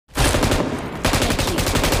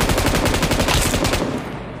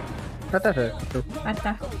Atas ya? Tuh.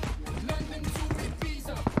 Atas.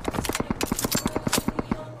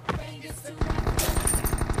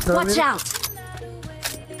 Watch out!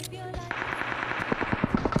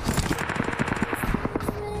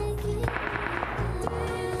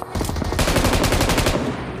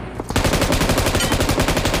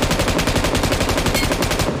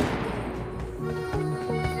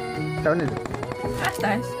 Kat mana tu?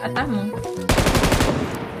 Atas. Atasmu.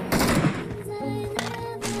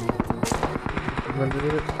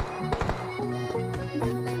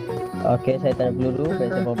 Okey, saya tarik peluru.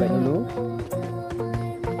 Saya bawa back dulu.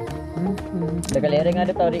 Dekat lereng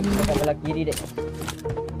ada tau, Rik. Dekat belah kiri, Dik.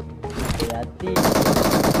 Hati-hati.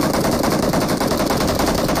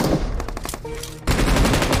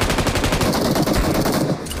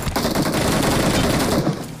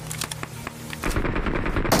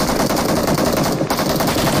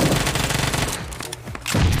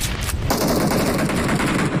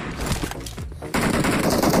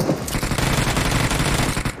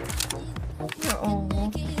 Ya Allah.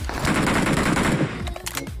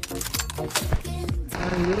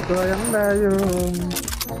 Ayo goyang dayung.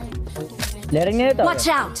 Lereng ni ada tau.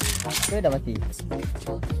 Watch out! Dia dah mati.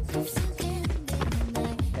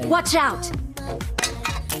 Watch out!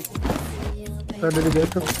 Ada di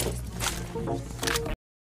jatuh.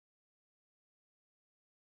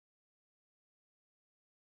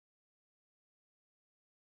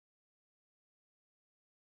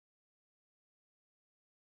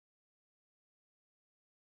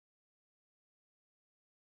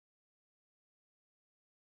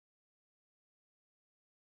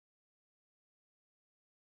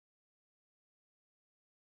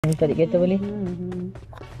 Ni tarik kereta boleh.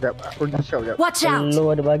 Sekejap, aku risau sekejap. Watch out! Kalau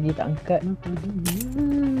ada bagi tak angkat.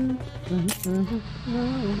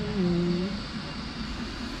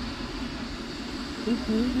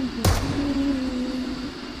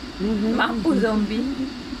 Mampu zombie.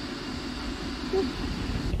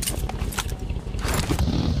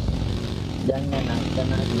 Jangan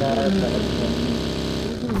nakal-nakal.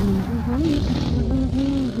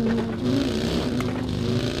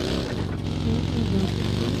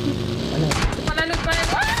 Mana? Lalu kepala.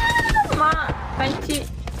 Mak. Pancik.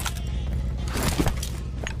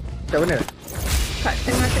 Kat mana? Kat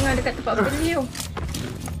tengah-tengah dekat tempat beliau.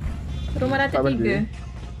 Rumah lantai Tempat 3.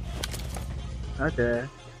 Okey.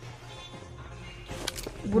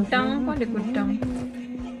 Gudang pun ada gudang.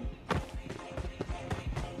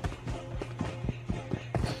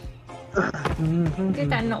 Dia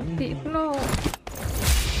tak nak pick pula.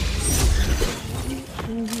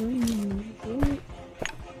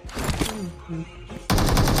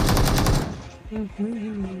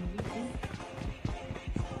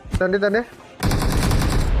 Tanda.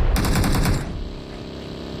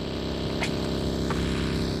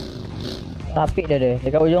 Rapik dia ada.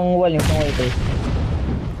 Dekat ujung wall ni, ujung wall tu.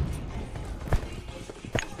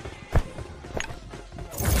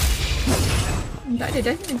 Tak ada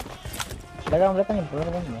dah sini. Belakang ni, belakang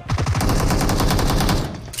ni.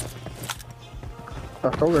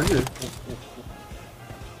 Tak tahu kan dia.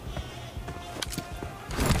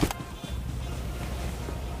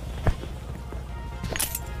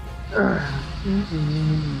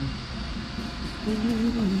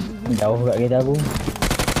 Jauh kat kereta aku.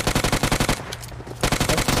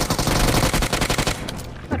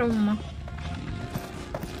 Rumah.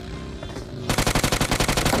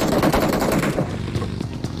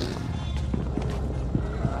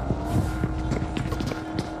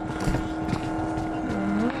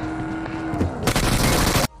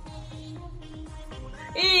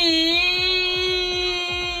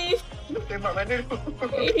 Tembak mana tu?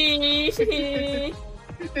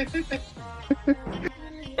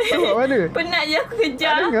 Tembak mana? Penat je aku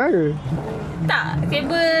kejar. Tak dengar ke? Tak,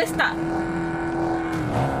 kabel stuck.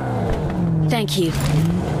 Thank you.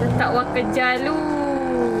 Tak wah kejar lu.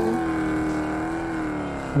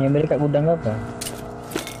 Ni ambil dekat gudang ke apa?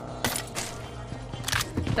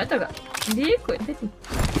 Tak tahu tak? Dia ikut tadi.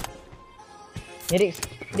 Ni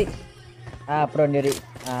Rick. Pro ni Rick.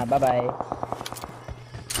 Bye-bye.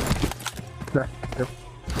 Dah. Jom.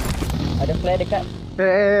 Ada flare dekat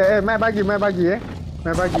Mai bagi. Mai bagi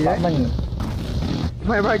apartment ni.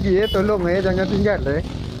 Mai bagi tolong jangan tinggal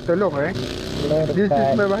Tolong Flare This is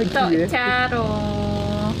dekat mai bagi Tak caro.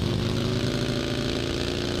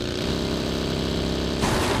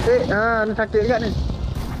 Ni sakit kat ni.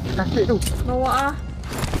 Sakit tu. Bawa ah.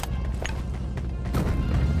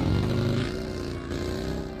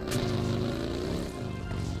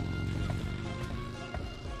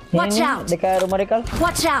 Watch Ni, out! dekat rumah Rekal.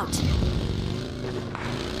 Watch out!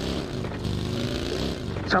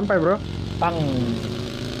 Sampai bro. Pang.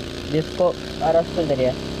 Dia scope arah school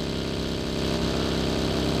tadi ya.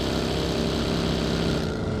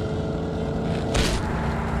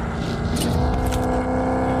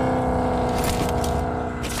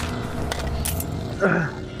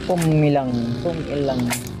 Pum hilang.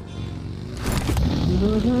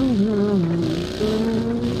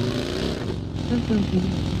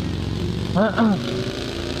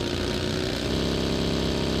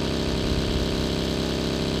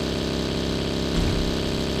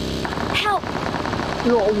 Help!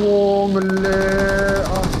 Ya Allah, ngelek.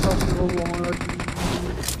 Astagfirullahaladzim.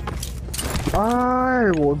 Ay,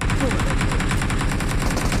 bodoh.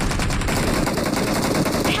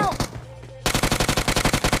 Help!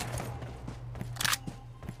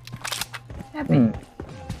 Apa?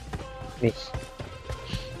 Wish.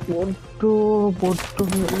 Bodoh,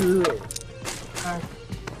 ngelek.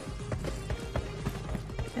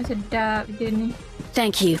 Sedap je ni.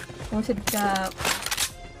 Thank you. Oh, sedap.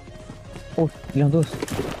 Oh, hilang terus.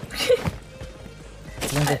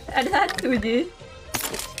 Hilang terus. Ada satu je.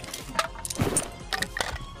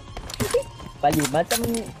 Bali macam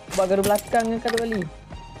buat garu belakang dengan kata Bali.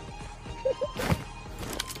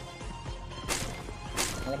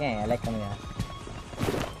 I like kamu ya.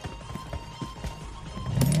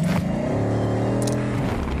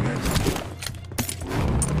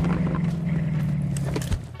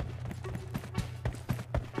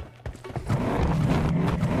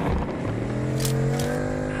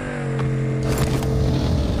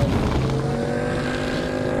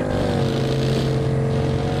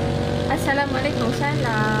 Assalamualaikum.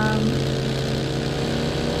 Salam.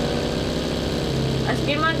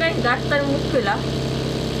 Askil mah guys, gatal muka lah.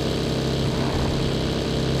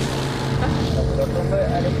 Lomba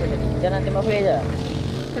ada flare. Jangan tembak flare je.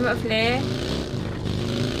 Tembak flare.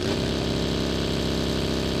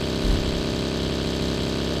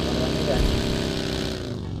 Mana-mana kan.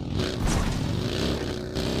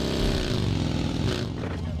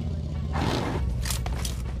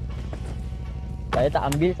 Saya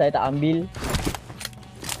tak ambil.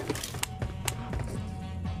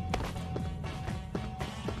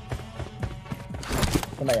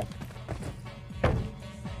 Tembak ya.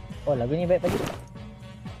 Oh, lagu ni baik pagi.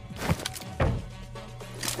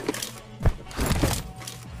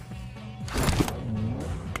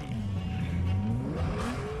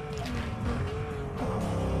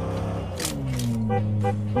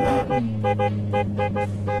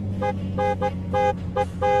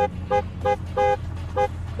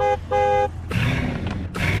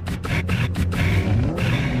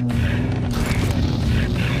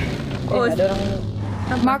 Oh, Ada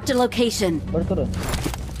orang Marked a location. baru turun.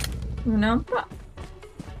 nampak.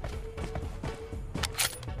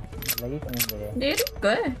 Lagi kena dia. Dia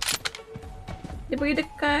recall. Dia pergi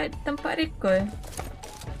dekat tempat recall.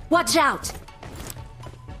 Watch out!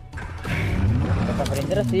 Tempat paling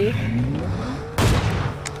terus sih.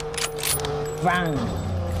 Bang.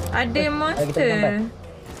 Ada kita monster. lambat.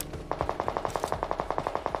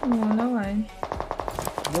 Oh, lawan.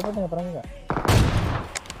 Dia pun tengah perang juga.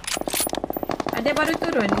 Ada baru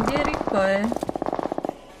turun. Dia recall.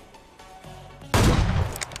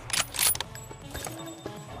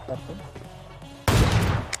 Satu.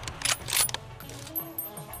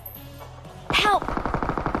 Help!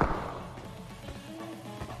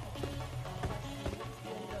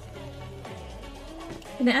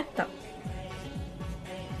 Dia naik atap.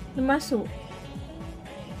 Dia masuk.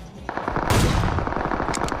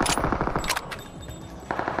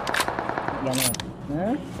 Yang mana? Ha?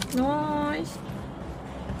 Nice.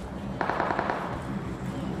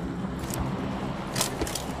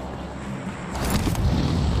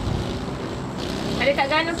 Ada kat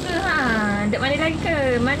Ganu ke? Ha, dek mandi lagi ke?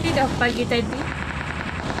 Mandi dah pagi tadi.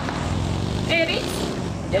 Riz?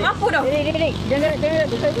 Dia mampu dah. Dik. Jangan.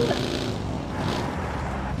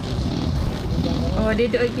 Oh, dia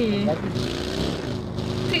duduk lagi.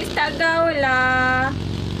 Riz tak gaul lah.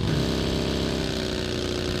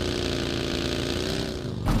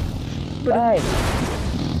 Bye.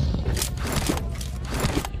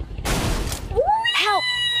 Help!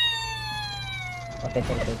 Okay,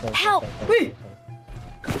 sorry. Help! Wih!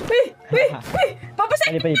 Berapa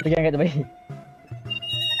set? Pergi angkat tu, pergi.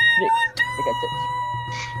 Dik, dekat chat.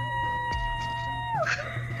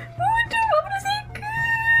 Bodoh, berapa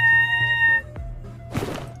second?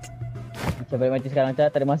 Macam balik mati sekarang, Cah.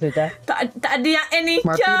 Tak ada masa, Cah. Tak ada yang ni,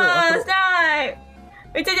 Mati duk, Charles. Snipe.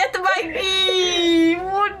 Macam jatuh bagi.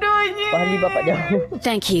 Bodohnya. Pahali bapak jauh.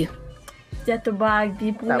 Thank you. Jatuh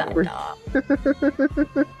bagi pula Tak apa. tak.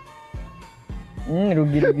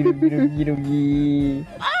 Rugi.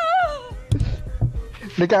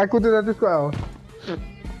 Dekat aku tu satu squad tau.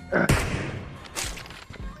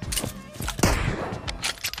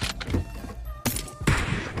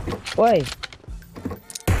 Oi,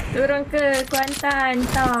 Turun ke Kuantan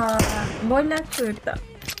tak? Bola ke tak?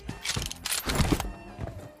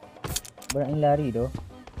 Budak ni lari tu.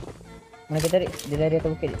 Mana kita tarik? Dia lari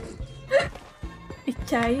atas bukit.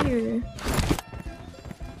 Percaya.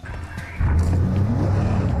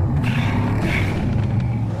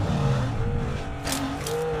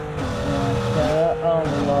 Masya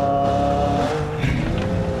Allah.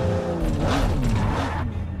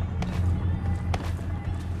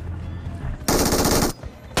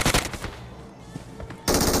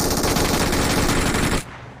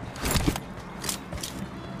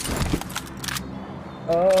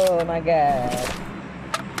 Oh my god.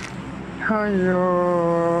 Ayo.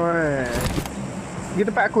 Pergi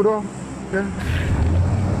tempat aku tu. Ya.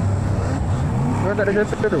 Kau tak ada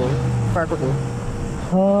kereta tu. Tempat aku tu.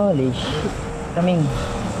 Holy shit. Coming.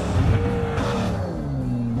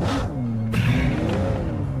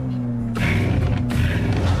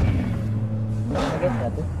 Mana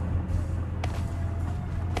tu?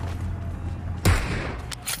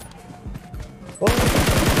 Oh.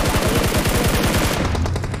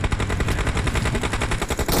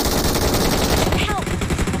 Help!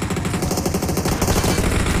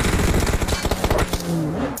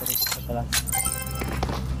 Salah.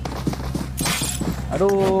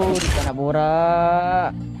 Aduh, di tanah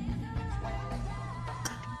borak.